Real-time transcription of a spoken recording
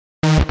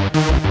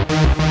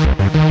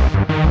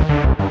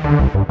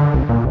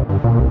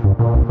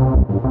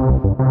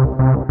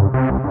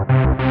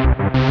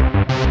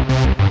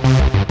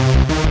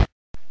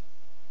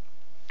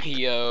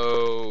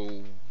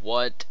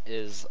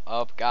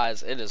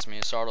guys, it is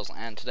me, Sartles,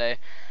 and today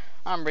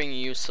I'm bringing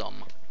you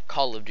some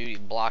Call of Duty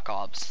Black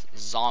Ops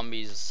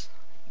Zombies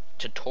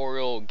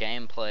tutorial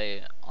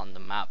gameplay on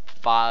the map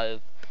 5.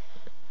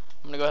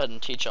 I'm going to go ahead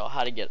and teach y'all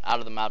how to get out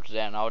of the map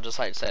today, and I would just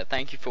like to say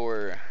thank you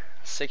for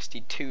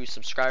 62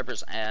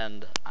 subscribers,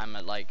 and I'm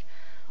at like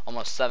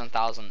almost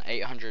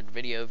 7,800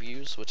 video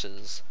views, which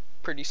is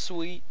pretty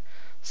sweet.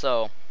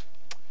 So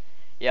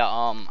yeah,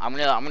 I'm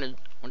gonna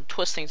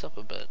twist things up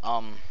a bit.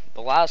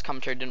 The last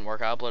commentary didn't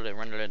work. I uploaded it,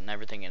 rendered it, and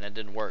everything, and it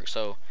didn't work.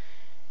 So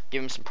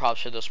give him some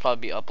props here. This will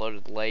probably be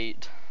uploaded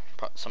late.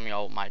 Some of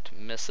y'all might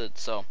miss it.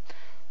 So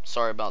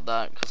sorry about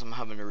that, because I'm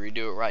having to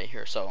redo it right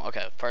here. So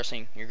okay, first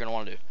thing you're gonna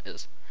want to do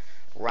is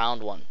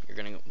round one. You're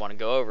gonna want to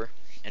go over,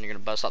 and you're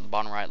gonna bust out the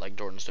bottom right like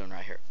Jordan's doing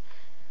right here.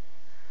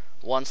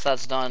 Once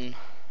that's done,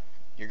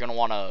 you're gonna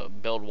want to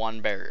build one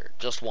barrier,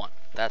 just one.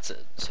 That's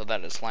it. So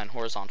that it's laying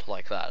horizontal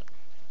like that.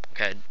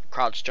 Okay,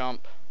 crouch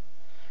jump,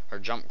 or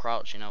jump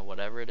crouch, you know,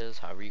 whatever it is,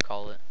 however you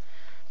call it.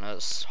 I know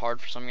it's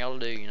hard for some of y'all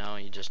to do, you know,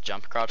 you just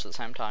jump crouch at the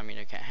same time, you know,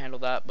 you can't handle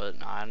that, but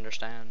I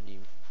understand, you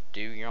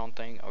do your own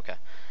thing. Okay,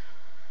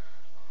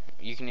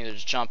 you can either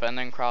just jump and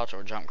then crouch,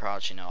 or jump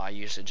crouch, you know, I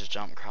usually just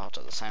jump crouch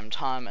at the same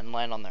time and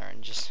land on there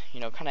and just, you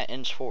know, kind of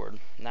inch forward.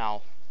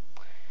 Now,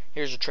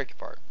 here's the tricky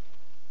part.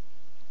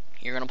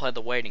 You're going to play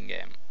the waiting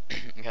game,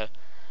 okay?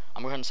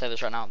 I'm going to say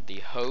this right now,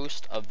 the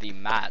host of the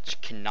match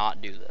cannot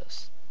do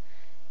this.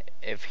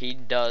 If he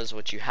does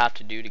what you have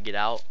to do to get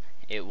out,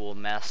 it will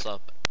mess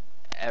up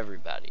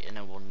everybody, and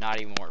it will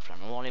not even work for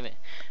him. It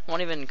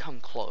won't even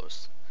come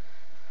close.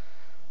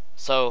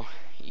 So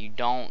you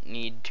don't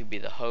need to be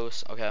the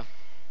host. Okay,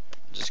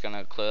 just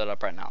gonna clear that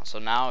up right now. So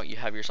now you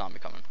have your zombie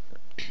coming.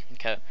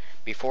 Okay,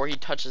 before he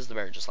touches the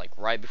barrier, just like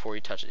right before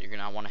you touch it, you're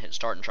gonna want to hit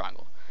start and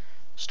triangle.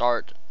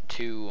 Start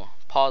to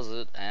pause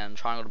it, and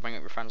triangle to bring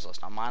up your friends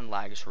list. Now mine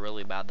lags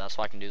really bad, that's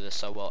why I can do this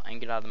so well and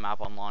get out of the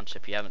map on launch.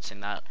 If you haven't seen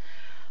that,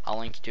 I'll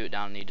link to it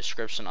down in the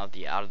description of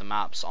the out of the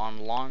maps on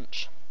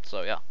launch.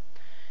 So yeah,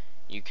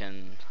 you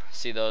can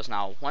see those.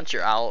 Now once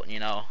you're out, you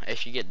know,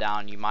 if you get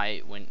down, you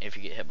might, if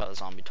you get hit by the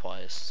zombie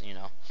twice, you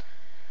know,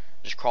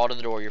 just crawl to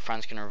the door. Your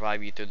friends can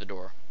revive you through the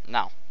door.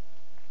 Now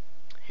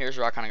here's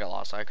where I kind of got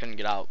lost. I couldn't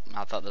get out.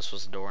 I thought this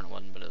was the door and it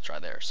wasn't, but it's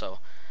right there. So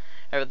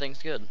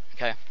everything's good.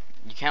 Okay,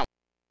 you can't